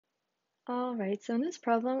All right, so in this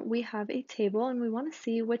problem, we have a table and we want to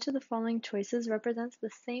see which of the following choices represents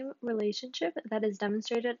the same relationship that is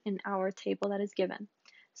demonstrated in our table that is given.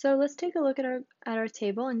 So let's take a look at our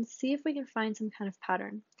table and see if we can find some kind of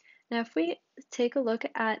pattern. Now, if we take a look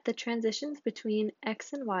at the transitions between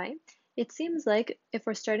x and y, it seems like if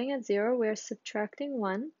we're starting at 0, we're subtracting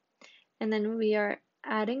 1, and then we are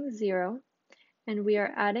adding 0, and we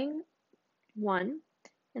are adding 1,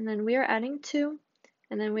 and then we are adding 2,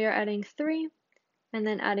 and then we are adding 3, and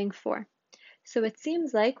then adding 4. So it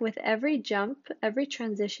seems like with every jump, every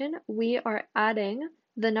transition, we are adding,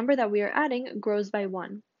 the number that we are adding grows by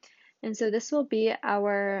 1. And so this will be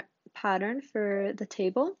our pattern for the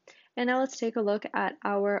table. And now let's take a look at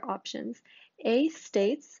our options. A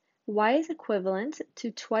states y is equivalent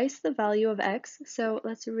to twice the value of x. So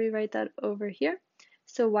let's rewrite that over here.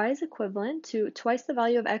 So y is equivalent to twice the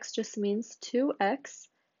value of x just means 2x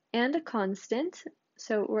and a constant.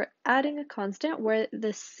 So we're adding a constant where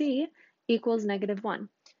the c equals -1.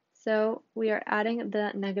 So we are adding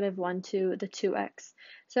the -1 to the 2x.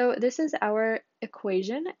 So this is our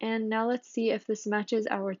equation, and now let's see if this matches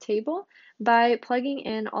our table by plugging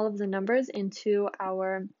in all of the numbers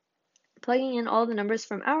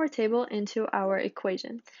from our table into our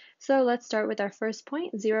equation. So let's start with our first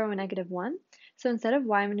point, 0 and -1. So instead of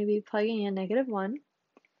y, I'm going to be plugging in -1,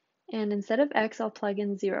 and instead of x, I'll plug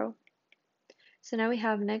in 0. So now we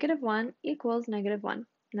have -1 equals -1,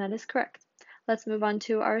 and that is correct. Let's move on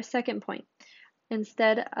to our second point.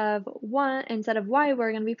 Instead of y,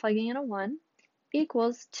 we're going to be plugging in a 1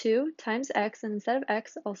 equals 2 times x, and instead of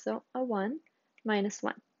x, also a 1 minus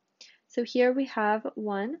 1. So here we have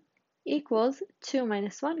 1 equals 2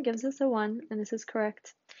 minus 1 gives us a 1, and this is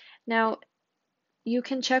correct. Now, you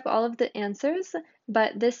can check all of the answers,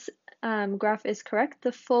 but this graph is correct.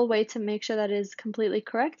 The full way to make sure that it is completely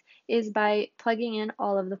correct is by plugging in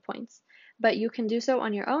all of the points. But you can do so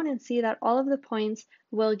on your own and see that all of the points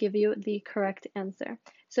will give you the correct answer.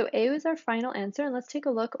 So A is our final answer, and let's take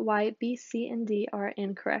a look why B, C, and D are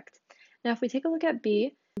incorrect. Now if we take a look at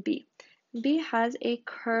B has a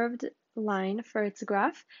curved line for its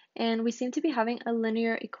graph, and we seem to be having a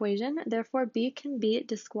linear equation, therefore B can be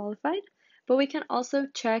disqualified. But we can also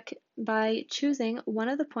check by choosing one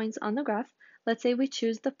of the points on the graph. Let's say we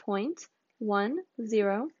choose the point 1,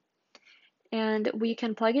 0, and we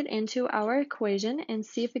can plug it into our equation and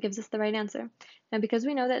see if it gives us the right answer. Now, because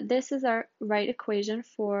we know that this is our right equation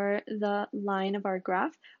for the line of our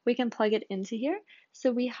graph, we can plug it into here.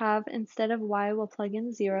 So we have, instead of y, we'll plug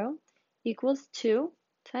in 0 equals 2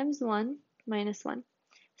 times 1 minus 1.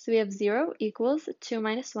 So we have 0 equals 2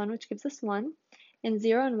 minus 1, which gives us 1. And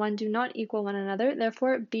 0 and 1 do not equal one another,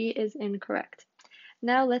 therefore B is incorrect.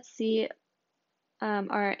 Now let's see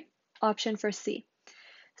our option for C.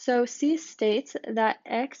 So C states that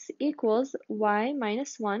x equals y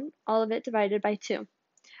minus 1, all of it divided by 2.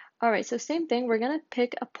 All right, so same thing, we're going to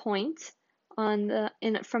pick a point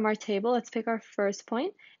from our table. Let's pick our first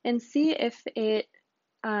point and see if it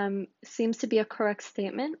seems to be a correct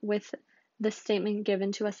statement with the statement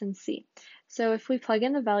given to us in C. So if we plug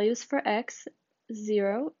in the values for x,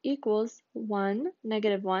 0 equals 1,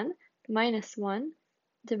 -1, minus 1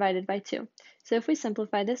 divided by 2. So if we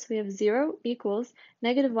simplify this, we have 0 equals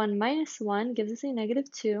 -1 minus 1 gives us a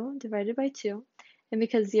 -2 divided by 2. And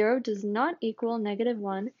because 0 does not equal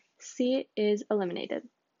 -1, C is eliminated.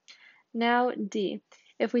 Now D.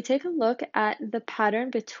 If we take a look at the pattern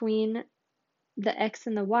between the x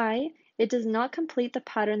and the y, it does not complete the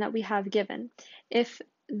pattern that we have given.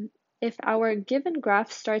 If our given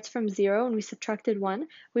graph starts from 0 and we subtracted 1,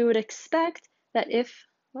 we would expect that if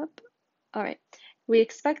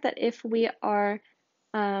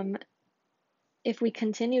we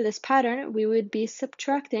continue this pattern, we would be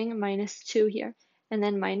subtracting -2 here, and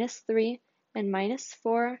then -3, and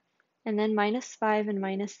 -4, and then -5, and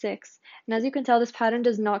 -6. And as you can tell, this pattern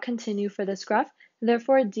does not continue for this graph,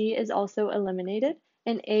 therefore D is also eliminated,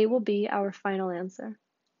 and A will be our final answer.